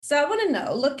So I want to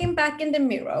know, looking back in the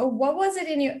mirror, what was it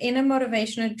in your inner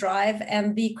motivational drive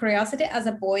and the curiosity as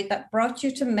a boy that brought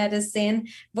you to medicine,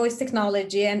 voice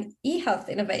technology, and e-health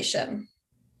innovation?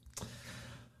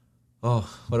 Oh,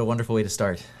 what a wonderful way to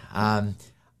start. I've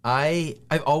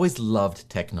always loved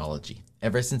technology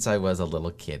ever since I was a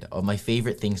little kid. My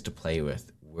favorite things to play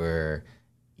with were,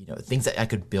 things that I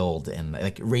could build and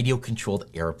like radio controlled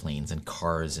airplanes and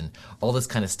cars and all this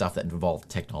kind of stuff that involved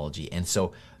technology. And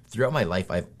so throughout my life,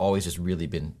 I've always just really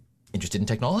been interested in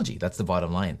technology. That's the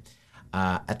bottom line.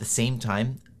 At the same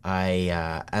time,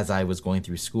 as I was going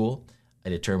through school, I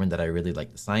determined that I really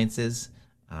liked the sciences.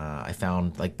 I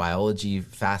found like biology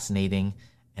fascinating.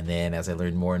 And then as I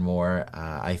learned more and more,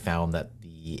 I found that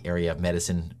the area of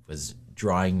medicine was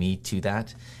drawing me to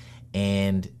that.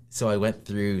 And so I went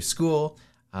through school.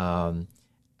 I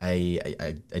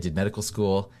did medical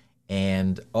school,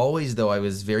 and always though I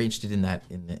was very interested in that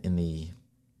in the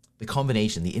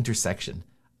combination, the intersection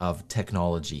of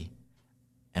technology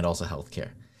and also healthcare.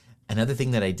 Another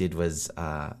thing that I did was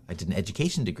I did an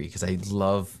education degree because I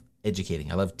love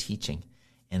educating. I love teaching.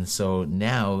 And so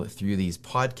now through these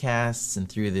podcasts and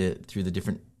through the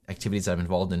different activities that I'm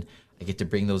involved in, I get to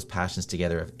bring those passions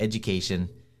together of education,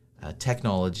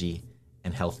 technology,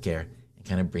 and healthcare, and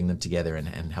kind of bring them together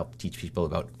and help teach people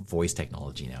about voice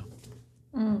technology now.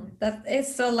 That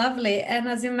is so lovely. And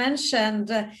as you mentioned,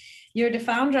 you're the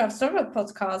founder of several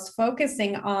podcasts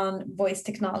focusing on voice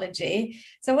technology.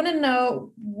 So I want to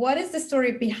know, what is the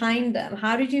story behind them?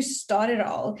 How did you start it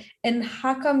all? And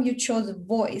how come you chose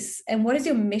voice? And what is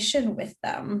your mission with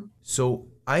them? So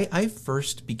I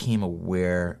first became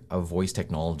aware of voice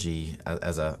technology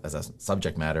as a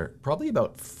subject matter probably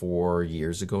about 4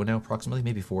 years ago now, approximately,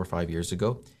 maybe 4 or 5 years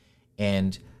ago.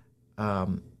 And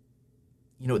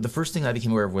the first thing I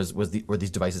became aware of were these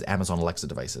devices, Amazon Alexa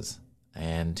devices.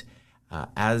 And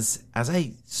as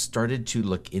I started to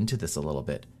look into this a little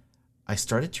bit, I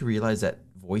started to realize that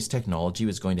voice technology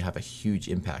was going to have a huge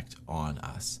impact on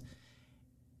us.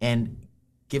 And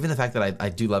given the fact that I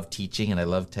do love teaching and I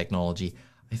love technology,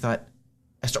 I thought,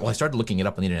 I started looking it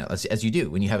up on the internet, as you do.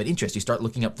 When you have an interest, you start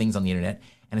looking up things on the internet.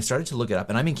 And I started to look it up.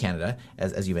 And I'm in Canada,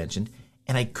 as you mentioned,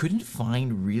 and I couldn't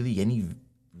find really any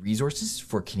resources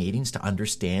for Canadians to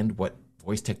understand what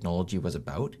voice technology was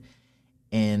about.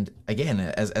 And again,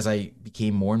 as I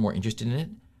became more and more interested in it,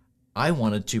 I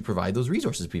wanted to provide those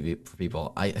resources for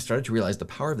people. I started to realize the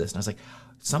power of this. And I was like,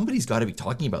 somebody's got to be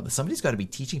talking about this. Somebody's got to be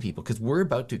teaching people, because we're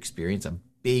about to experience a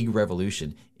big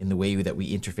revolution in the way that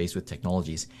we interface with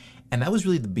technologies. And that was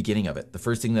really the beginning of it. The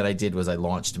first thing that I did was I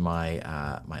launched my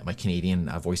Canadian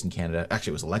Voice in Canada.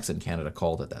 Actually, it was Alexa in Canada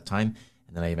called at that time.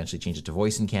 And then I eventually changed it to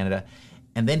Voice in Canada.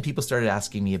 And then people started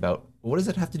asking me about, what does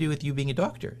that have to do with you being a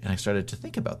doctor? And I started to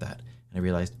think about that. And I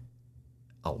realized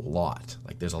a lot.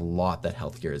 Like, there's a lot that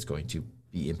healthcare is going to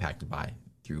be impacted by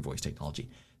through voice technology.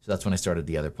 So that's when I started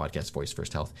the other podcast, Voice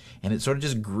First Health. And it sort of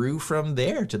just grew from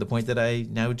there to the point that I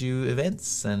now do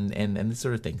events and this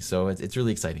sort of thing. So it's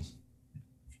really exciting.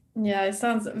 Yeah, it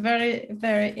sounds very,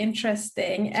 very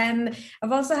interesting. And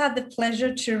I've also had the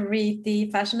pleasure to read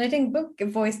the fascinating book,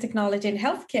 Voice Technology in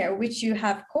Healthcare, which you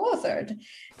have co-authored.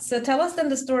 So tell us then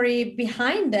the story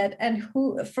behind it, and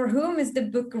for whom is the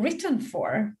book written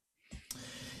for?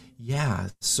 Yeah,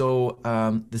 so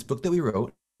this book that we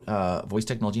wrote, Voice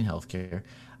Technology in Healthcare,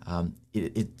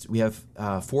 we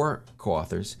have 4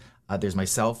 co-authors. There's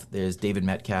myself, there's David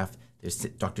Metcalf, there's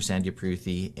Dr. Sandhya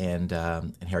Pruthi, and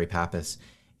Harry Pappas.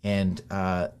 And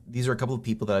these are a couple of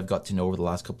people that I've got to know over the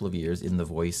last couple of years in the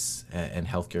voice and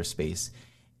healthcare space.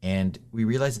 And we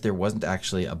realized that there wasn't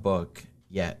actually a book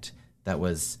yet that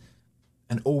was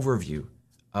an overview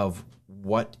of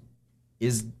what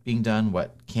is being done,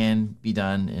 what can be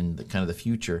done, and the kind of the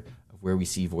future of where we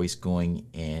see voice going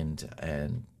and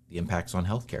the impacts on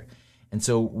healthcare. And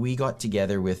so we got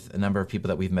together with a number of people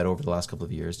that we've met over the last couple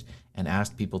of years and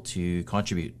asked people to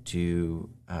contribute to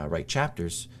write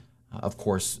chapters. Of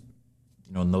course,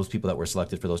 and those people that were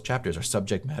selected for those chapters are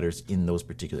subject matters in those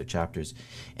particular chapters.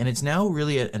 And it's now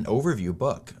really an overview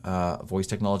book. Voice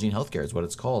Technology in Healthcare is what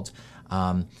it's called.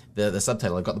 The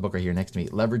subtitle, I've got the book right here next to me,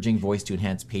 Leveraging Voice to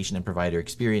Enhance Patient and Provider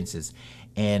Experiences.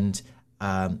 And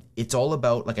it's all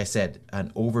about, like I said, an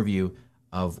overview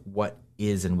of what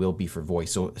is and will be for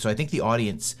voice. So I think the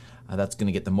audience that's going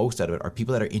to get the most out of it are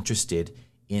people that are interested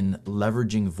in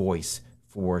leveraging voice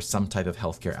for some type of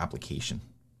healthcare application.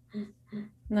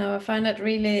 No, I find that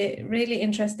really, really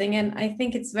interesting. And I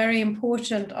think it's very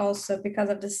important also because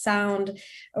of the sound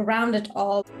around it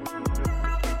all.